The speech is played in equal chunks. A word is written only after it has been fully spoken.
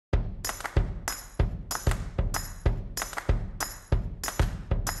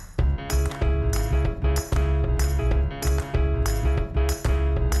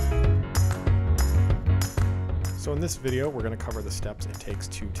So in this video, we're going to cover the steps it takes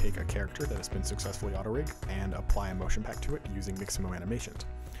to take a character that has been successfully auto-rigged and apply a motion pack to it using Mixamo animations.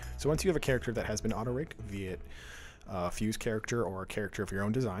 So once you have a character that has been auto-rigged, be it a fuse character or a character of your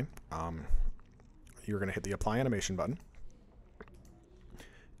own design, you're going to hit the Apply Animation button.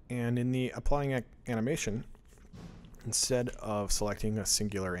 And in the Applying Animation, instead of selecting a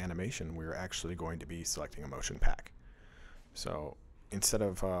singular animation, we're actually going to be selecting a motion pack. So instead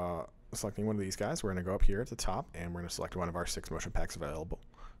of selecting one of these guys, we're going to go up here at the top and we're going to select one of our 6 motion packs available.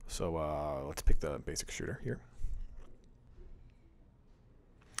 So let's pick the basic shooter here.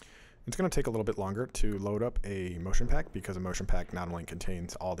 It's going to take a little bit longer to load up a motion pack because a motion pack not only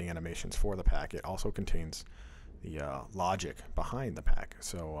contains all the animations for the pack, it also contains the logic behind the pack.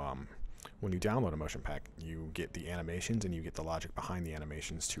 So when you download a motion pack, you get the animations and you get the logic behind the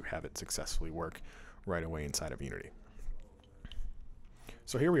animations to have it successfully work right away inside of Unity.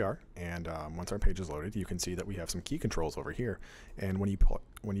 So here we are, and once our page is loaded, you can see that we have some key controls over here. And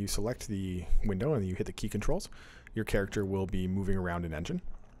when you select the window and you hit the key controls, your character will be moving around in Engine.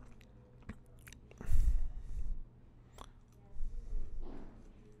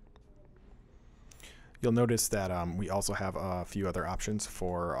 You'll notice that we also have a few other options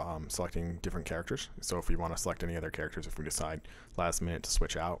for selecting different characters. So if we want to select any other characters, if we decide last minute to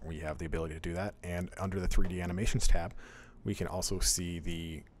switch out, we have the ability to do that. And under the 3D Animations tab, we can also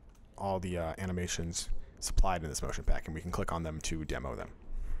see all the animations supplied in this motion pack, and we can click on them to demo them.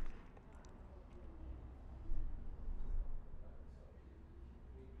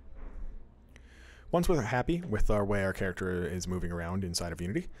 Once we're happy with the way our character is moving around inside of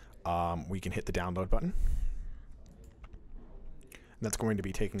Unity, we can hit the download button. And that's going to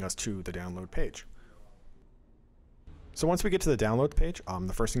be taking us to the download page. So once we get to the download page,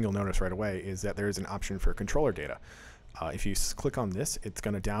 the first thing you'll notice right away is that there is an option for controller data. If you click on this, it's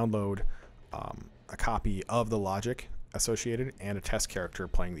going to download a copy of the logic associated and a test character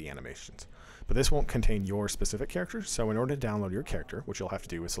playing the animations. But this won't contain your specific character, so in order to download your character, what you'll have to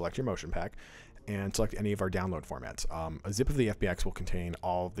do is select your motion pack and select any of our download formats. A zip of the FBX will contain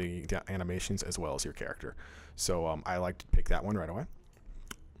all the animations as well as your character. So I like to pick that one right away.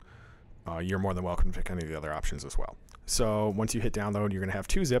 You're more than welcome to pick any of the other options as well. So once you hit download, you're going to have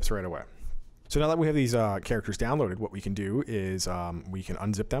 2 zips right away. So now that we have these characters downloaded, what we can do is we can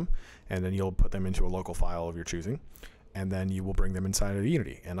unzip them, and then you'll put them into a local file of your choosing, and then you will bring them inside of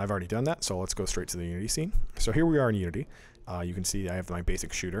Unity. And I've already done that, so let's go straight to the Unity scene. So here we are in Unity. You can see I have my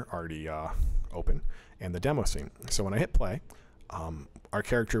basic shooter already open, and the demo scene. So when I hit play, our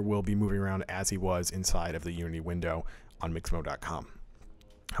character will be moving around as he was inside of the Unity window on Mixamo.com.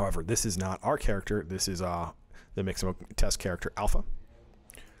 However, this is not our character. This is the Mixamo test character Alpha.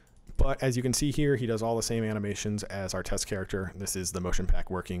 But as you can see here, he does all the same animations as our test character. This is the motion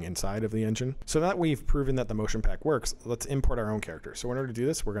pack working inside of the engine. So now that we've proven that the motion pack works, let's import our own character. So in order to do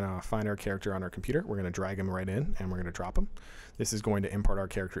this, we're going to find our character on our computer. We're going to drag him right in, and we're going to drop him. This is going to import our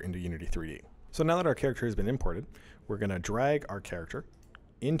character into Unity 3D. So now that our character has been imported, we're going to drag our character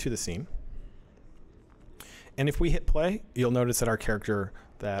into the scene. And if we hit play, you'll notice that our character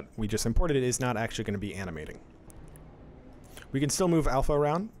that we just imported is not actually going to be animating. We can still move Alpha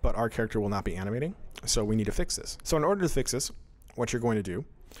around, but our character will not be animating, so we need to fix this. So in order to fix this, what you're going to do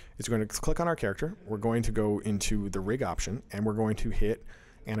is you're going to click on our character, we're going to go into the rig option, and we're going to hit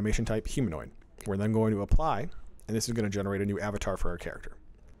animation type humanoid. We're then going to apply, and this is going to generate a new avatar for our character.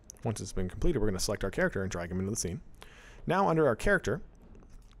 Once it's been completed, we're going to select our character and drag him into the scene. Now under our character,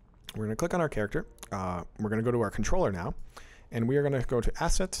 we're going to click on our character, we're going to go to our controller now, and we are going to go to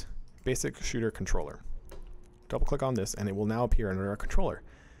Assets, Basic Shooter Controller. Double click on this and it will now appear under our controller.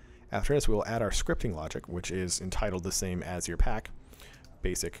 After this, we will add our scripting logic, which is entitled the same as your pack,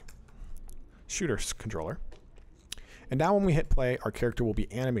 Basic Shooter Controller. And now when we hit play, our character will be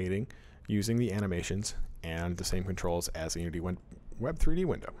animating using the animations and the same controls as the Unity Web 3D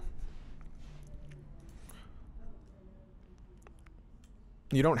window.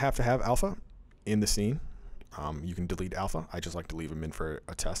 You don't have to have Alpha in the scene. You can delete Alpha. I just like to leave them in for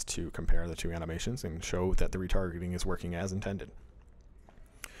a test to compare the 2 animations and show that the retargeting is working as intended.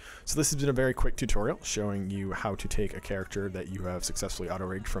 So this has been a very quick tutorial showing you how to take a character that you have successfully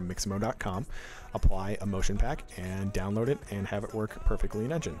auto-rigged from Mixamo.com, apply a motion pack, and download it and have it work perfectly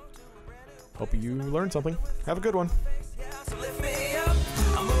in Engine. Hope you learned something. Have a good one.